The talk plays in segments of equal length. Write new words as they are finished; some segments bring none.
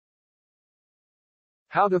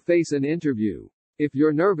How to face an interview. If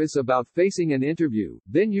you're nervous about facing an interview,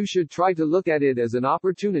 then you should try to look at it as an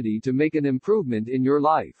opportunity to make an improvement in your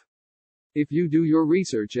life. If you do your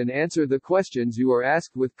research and answer the questions you are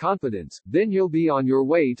asked with confidence, then you'll be on your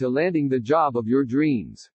way to landing the job of your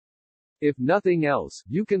dreams. If nothing else,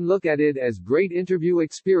 you can look at it as great interview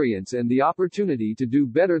experience and the opportunity to do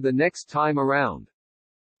better the next time around.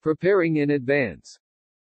 Preparing in advance.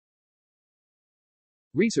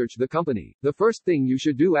 Research the company. The first thing you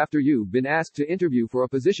should do after you've been asked to interview for a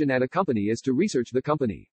position at a company is to research the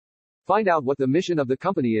company. Find out what the mission of the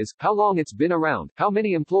company is, how long it's been around, how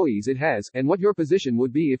many employees it has, and what your position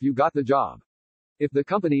would be if you got the job. If the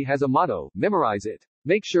company has a motto, memorize it.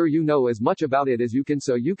 Make sure you know as much about it as you can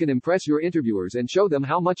so you can impress your interviewers and show them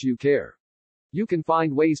how much you care. You can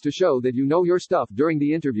find ways to show that you know your stuff during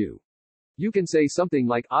the interview. You can say something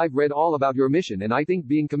like, I've read all about your mission and I think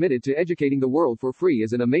being committed to educating the world for free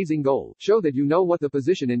is an amazing goal. Show that you know what the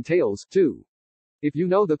position entails, too. If you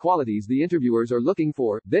know the qualities the interviewers are looking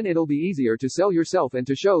for, then it'll be easier to sell yourself and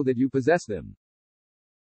to show that you possess them.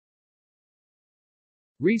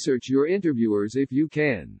 Research your interviewers if you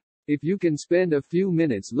can. If you can spend a few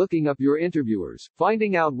minutes looking up your interviewers,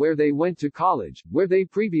 finding out where they went to college, where they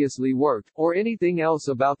previously worked, or anything else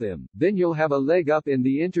about them, then you'll have a leg up in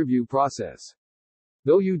the interview process.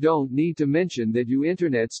 Though you don't need to mention that you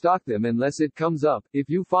internet stalk them unless it comes up, if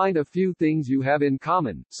you find a few things you have in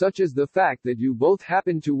common, such as the fact that you both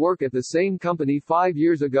happened to work at the same company 5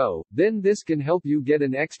 years ago, then this can help you get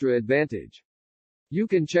an extra advantage. You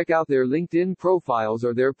can check out their LinkedIn profiles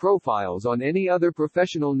or their profiles on any other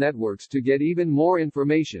professional networks to get even more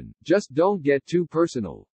information. Just don't get too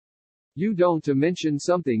personal. You don't to mention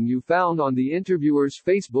something you found on the interviewer's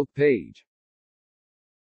Facebook page.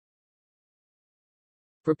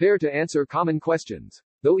 Prepare to answer common questions.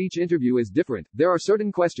 Though each interview is different, there are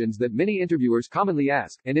certain questions that many interviewers commonly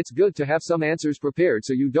ask, and it's good to have some answers prepared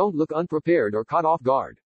so you don't look unprepared or caught off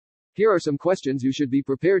guard. Here are some questions you should be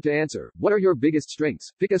prepared to answer. What are your biggest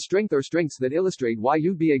strengths? Pick a strength or strengths that illustrate why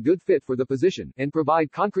you'd be a good fit for the position, and provide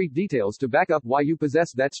concrete details to back up why you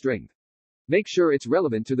possess that strength. Make sure it's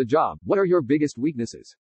relevant to the job. What are your biggest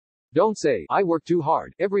weaknesses? Don't say, I work too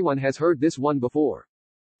hard. Everyone has heard this one before.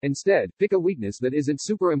 Instead, pick a weakness that isn't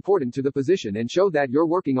super important to the position and show that you're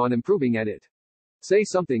working on improving at it. Say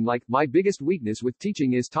something like, my biggest weakness with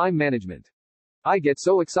teaching is time management. I get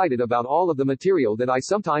so excited about all of the material that I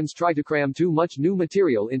sometimes try to cram too much new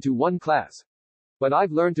material into one class. But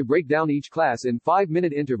I've learned to break down each class in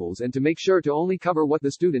 5-minute intervals and to make sure to only cover what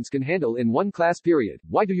the students can handle in one class period.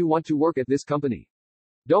 Why do you want to work at this company?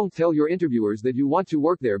 Don't tell your interviewers that you want to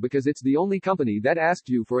work there because it's the only company that asked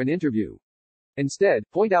you for an interview. Instead,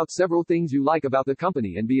 point out several things you like about the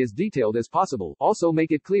company and be as detailed as possible. Also make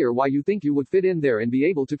it clear why you think you would fit in there and be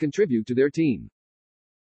able to contribute to their team.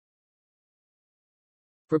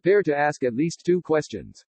 Prepare to ask at least 2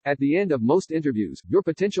 questions. At the end of most interviews, your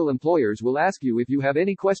potential employers will ask you if you have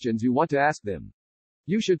any questions you want to ask them.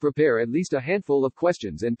 You should prepare at least a handful of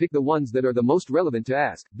questions and pick the ones that are the most relevant to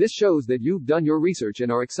ask. This shows that you've done your research and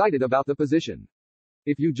are excited about the position.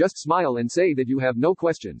 If you just smile and say that you have no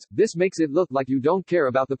questions, this makes it look like you don't care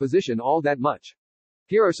about the position all that much.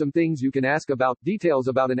 Here are some things you can ask about, details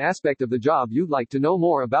about an aspect of the job you'd like to know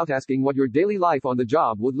more about, asking what your daily life on the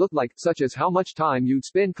job would look like, such as how much time you'd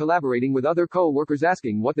spend collaborating with other co-workers,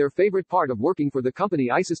 asking what their favorite part of working for the company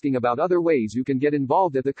is, asking about other ways you can get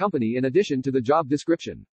involved at the company in addition to the job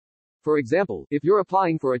description. For example, if you're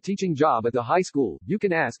applying for a teaching job at the high school, you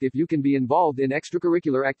can ask if you can be involved in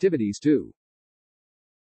extracurricular activities too.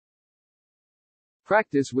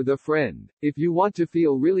 Practice with a friend. If you want to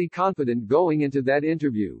feel really confident going into that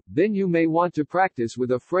interview, then you may want to practice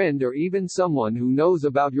with a friend or even someone who knows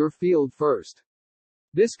about your field first.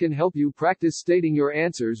 This can help you practice stating your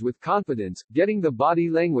answers with confidence, getting the body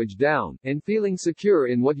language down, and feeling secure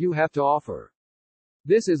in what you have to offer.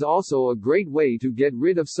 This is also a great way to get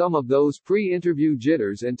rid of some of those pre-interview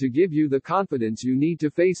jitters and to give you the confidence you need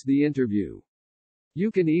to face the interview. You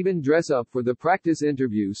can even dress up for the practice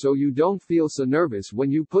interview so you don't feel so nervous when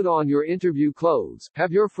you put on your interview clothes.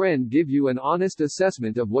 Have your friend give you an honest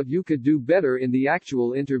assessment of what you could do better in the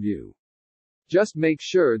actual interview. Just make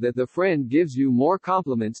sure that the friend gives you more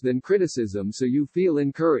compliments than criticism so you feel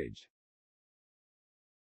encouraged.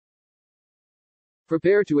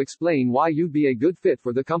 Prepare to explain why you'd be a good fit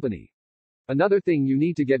for the company. Another thing you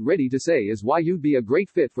need to get ready to say is why you'd be a great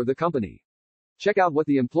fit for the company. Check out what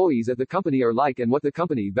the employees at the company are like and what the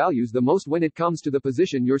company values the most when it comes to the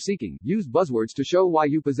position you're seeking. Use buzzwords to show why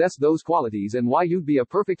you possess those qualities and why you'd be a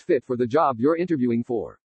perfect fit for the job you're interviewing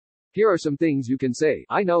for. Here are some things you can say.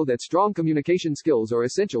 I know that strong communication skills are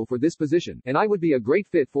essential for this position, and I would be a great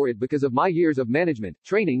fit for it because of my years of management,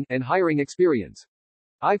 training, and hiring experience.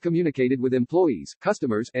 I've communicated with employees,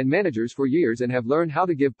 customers, and managers for years and have learned how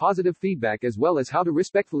to give positive feedback as well as how to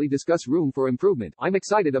respectfully discuss room for improvement. I'm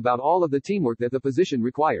excited about all of the teamwork that the position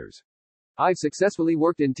requires. I've successfully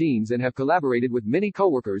worked in teams and have collaborated with many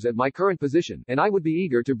coworkers at my current position, and I would be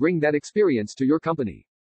eager to bring that experience to your company.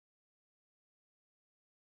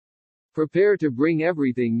 Prepare to bring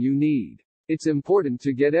everything you need. It's important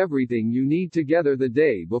to get everything you need together the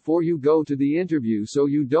day before you go to the interview so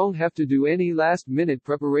you don't have to do any last-minute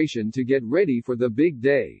preparation to get ready for the big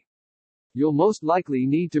day. You'll most likely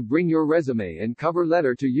need to bring your resume and cover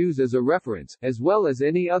letter to use as a reference, as well as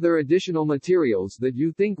any other additional materials that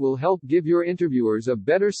you think will help give your interviewers a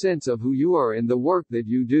better sense of who you are and the work that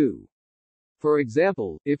you do. For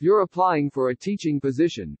example, if you're applying for a teaching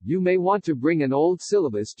position, you may want to bring an old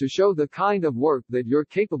syllabus to show the kind of work that you're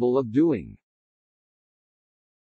capable of doing.